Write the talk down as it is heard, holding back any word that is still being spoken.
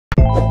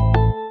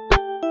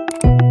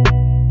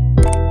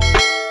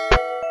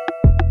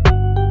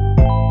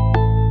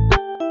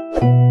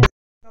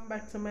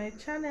to my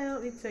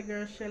channel. It's your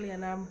girl Shelly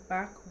and I'm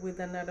back with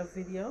another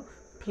video.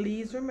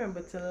 Please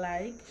remember to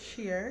like,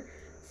 share,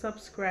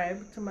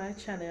 subscribe to my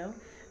channel,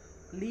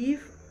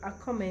 leave a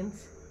comment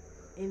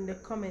in the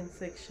comment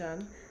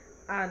section,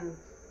 and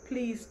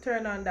please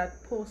turn on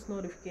that post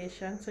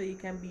notification so you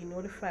can be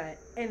notified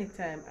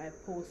anytime I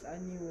post a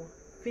new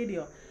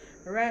video.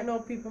 Right now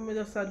people, me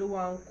just do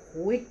one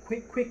quick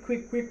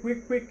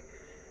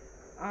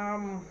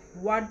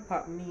wad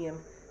pot meal.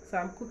 So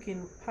I'm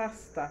cooking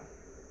pasta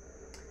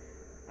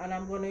and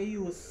I'm gonna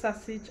use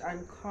sausage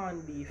and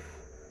corned beef.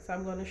 So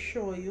I'm gonna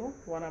show you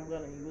what I'm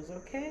gonna use.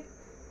 Okay,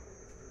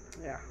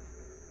 yeah.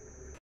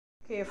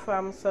 Okay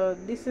fam, so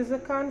this is the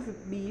corned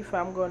beef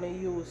I'm gonna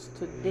use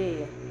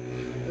today.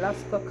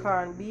 Lasco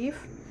corned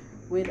beef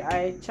with,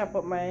 I chop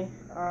up my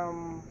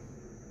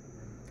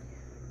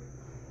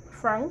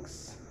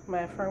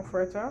my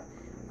frankfurter,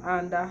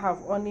 and I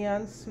have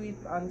onion,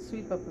 sweet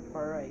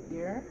pepper right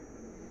there.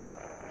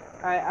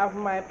 I have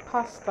my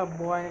pasta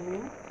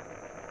boiling.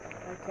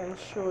 I can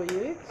show you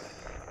it.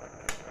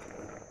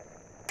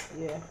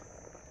 Yeah,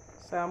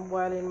 so I'm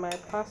boiling my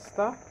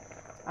pasta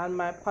and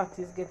my pot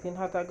is getting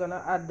hot. I'm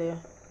gonna add the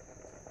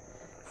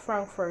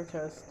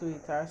frankfurters to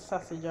it, or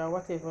sausage, or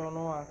whatever you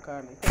want to call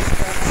it.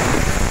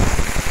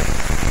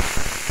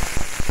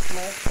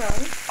 My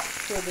frank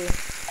to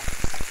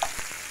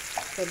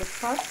the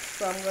pot,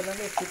 so I'm gonna let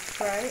it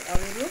fry a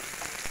little,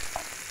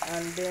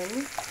 and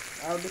then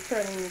I'll be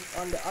turning it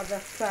on the other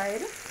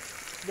side.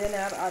 Then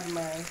I'll add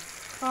my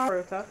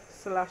frankfurter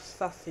slash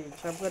sausage.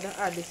 I'm gonna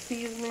add the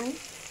seasoning.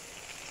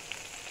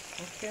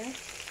 Okay,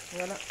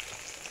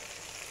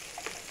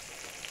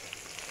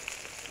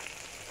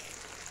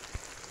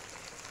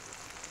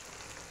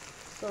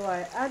 so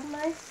I add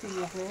my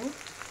seasoning.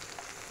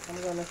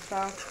 I'm gonna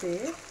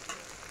saute.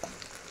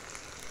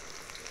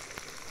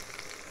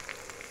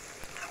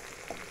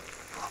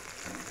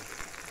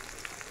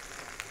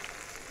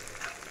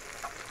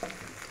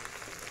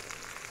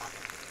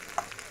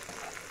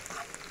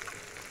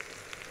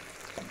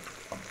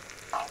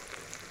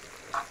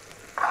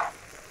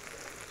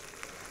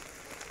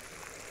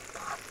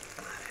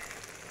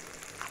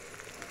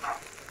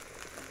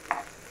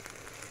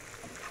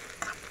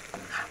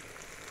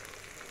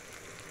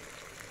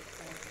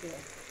 Okay.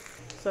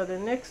 So the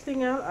next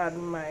thing, I'll add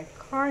my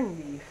corned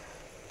beef.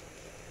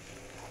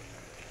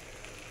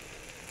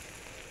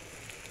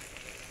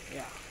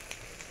 Yeah.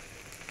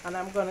 And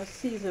I'm gonna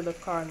season the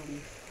corned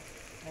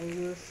beef, and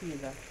you'll see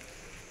that.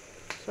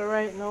 So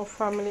right now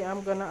family,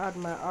 I'm gonna add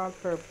my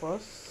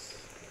all-purpose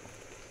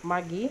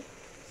Maggi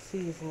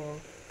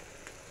seasoning.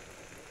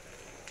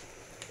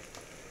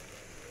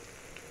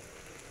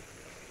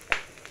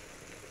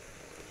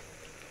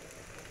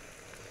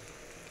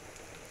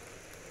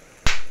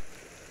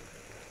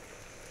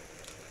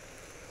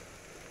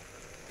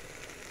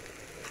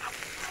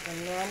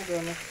 And now I'm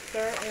gonna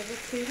stir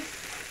everything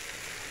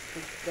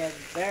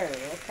together,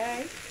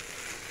 okay?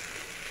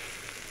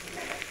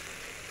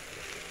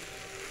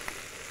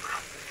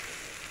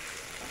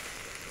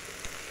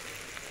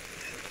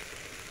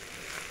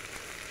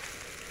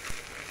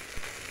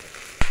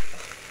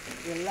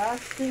 The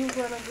last thing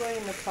gonna go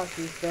in the pot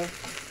is the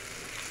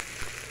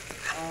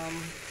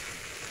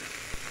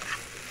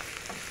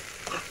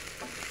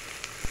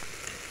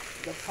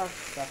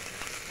pasta,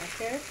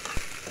 okay?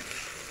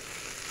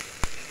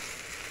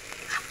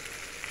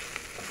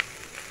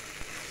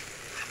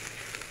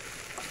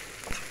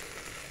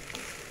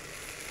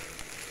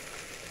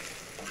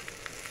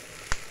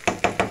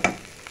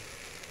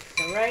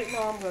 So right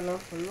now I'm gonna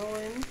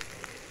lower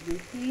the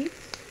heat,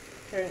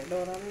 turn it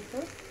down a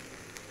little.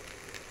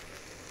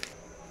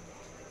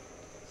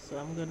 So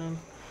I'm gonna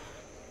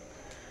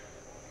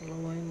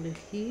lower the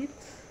heat.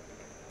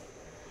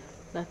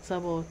 That's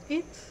about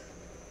it.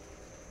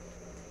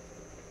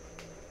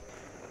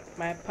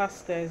 My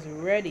pasta is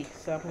ready,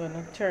 so I'm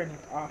gonna turn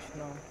it off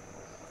now.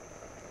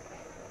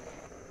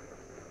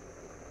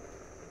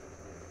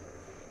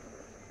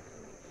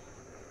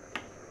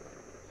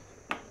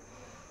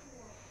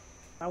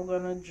 I'm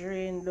gonna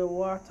drain the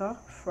water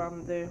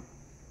from the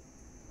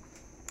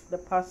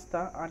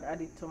pasta and add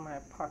it to my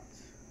pot.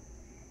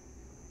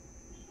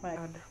 I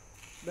add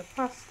the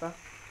pasta.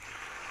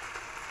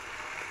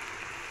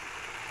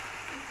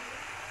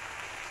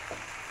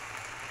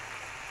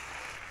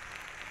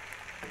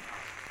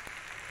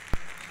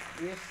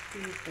 Yes,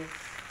 people.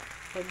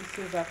 So this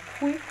is a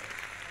quick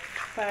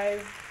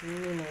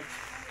 5-minute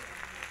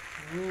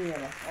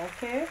meal.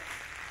 Okay,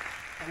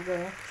 I'm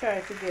gonna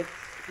try to get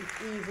it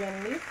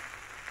evenly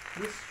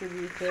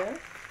distributed,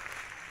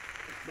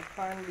 the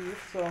corned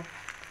beef, so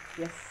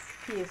you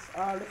taste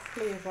all the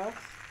flavors,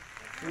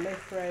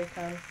 left, right,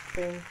 and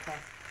center.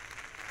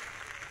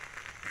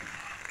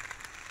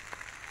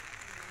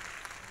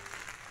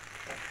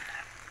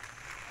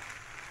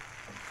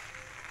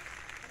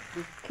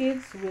 The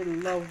kids will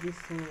love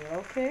this meal,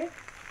 okay?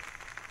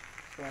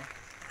 So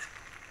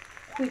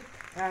quick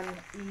and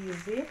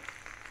easy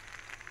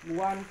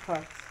one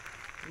pot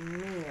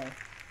meal.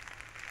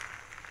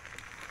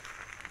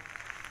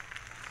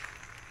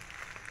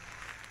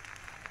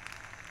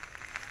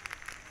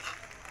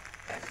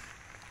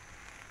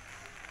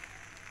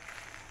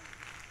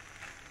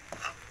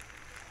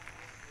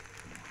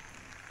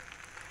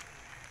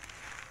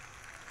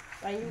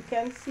 And you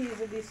can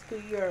season this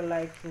to your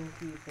liking,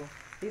 people.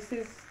 This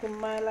is to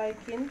my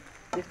liking.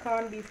 The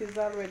corned beef is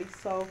already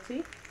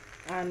salty,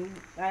 and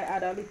I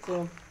add a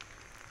little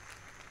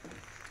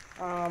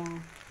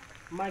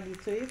Maggi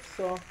to it.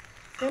 So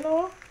you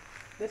know,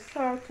 the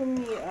salt to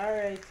me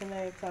alright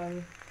tonight,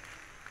 and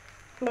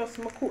plus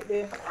I cook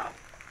the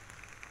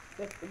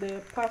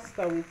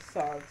pasta with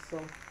salt, so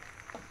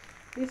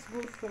this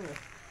good for me.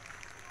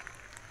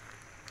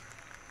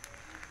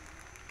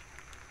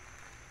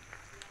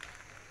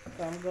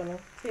 So I'm gonna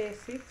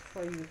taste it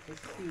for you to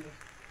see.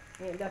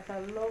 Ain't that a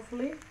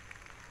lovely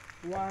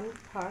one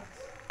pot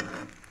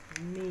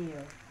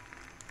meal?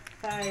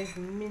 5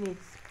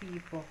 minutes,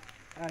 people,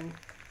 and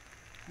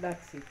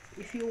that's it.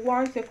 If you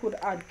want, you could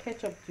add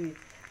ketchup to it,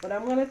 but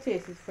I'm gonna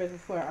taste it first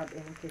before I add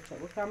any ketchup,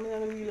 because I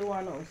don't really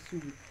want no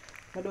sweet.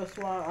 I just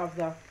want to have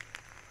the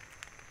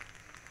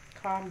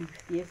corned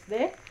beef taste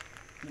there.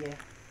 Yeah.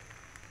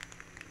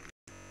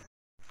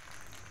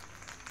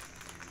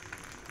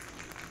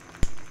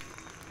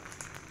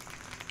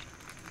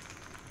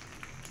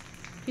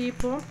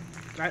 People,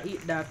 I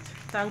eat that.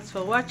 Thanks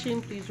for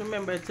watching. Please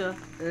remember to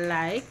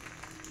like,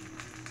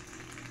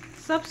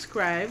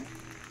 subscribe,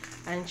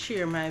 and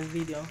share my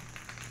video.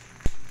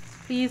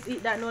 Please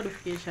hit that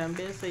notification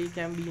bell so you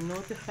can be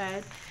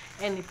notified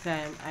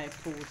anytime I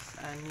post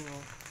a new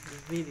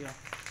video.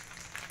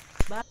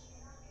 Bye.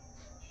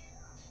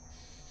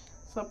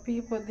 So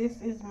people,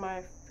 this is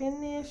my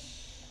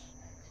finish.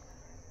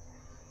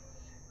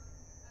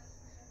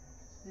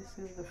 This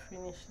is the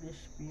finished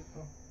dish,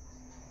 people.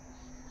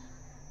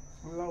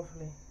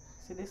 Lovely.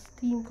 See the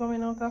steam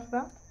coming out of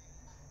that?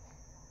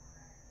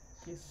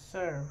 It's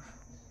served.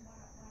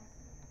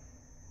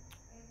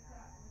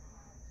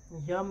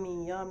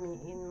 Yummy, yummy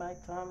in my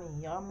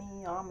tummy.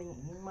 Yummy, yummy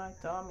in my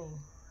tummy.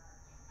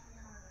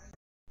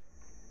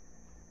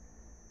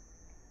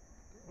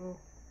 Mm.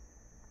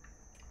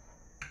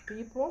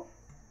 People,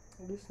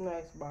 this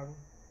nice bag.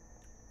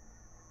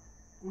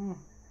 Mm.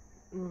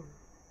 Mm.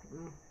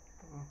 Mm.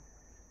 Mm.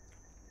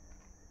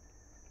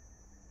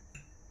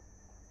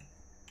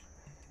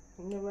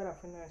 Never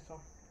have a nice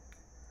one.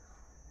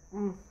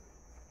 Mm.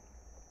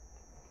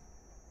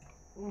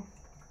 Mm.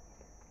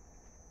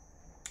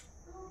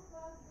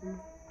 Mm.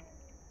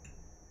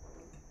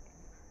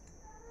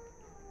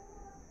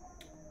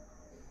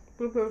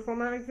 People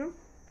from America,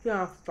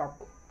 can't stop.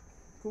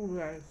 Too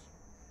nice.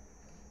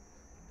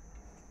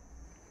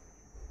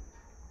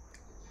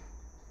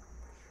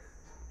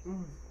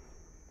 Mm.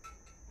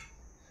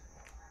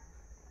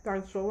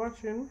 Thanks for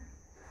watching.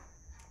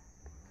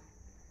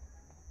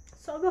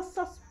 So just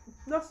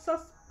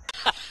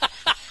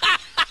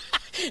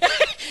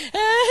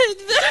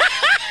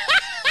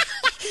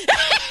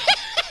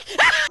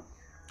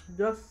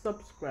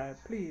subscribe,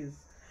 please.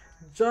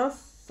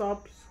 Just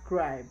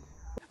subscribe.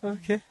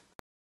 Okay.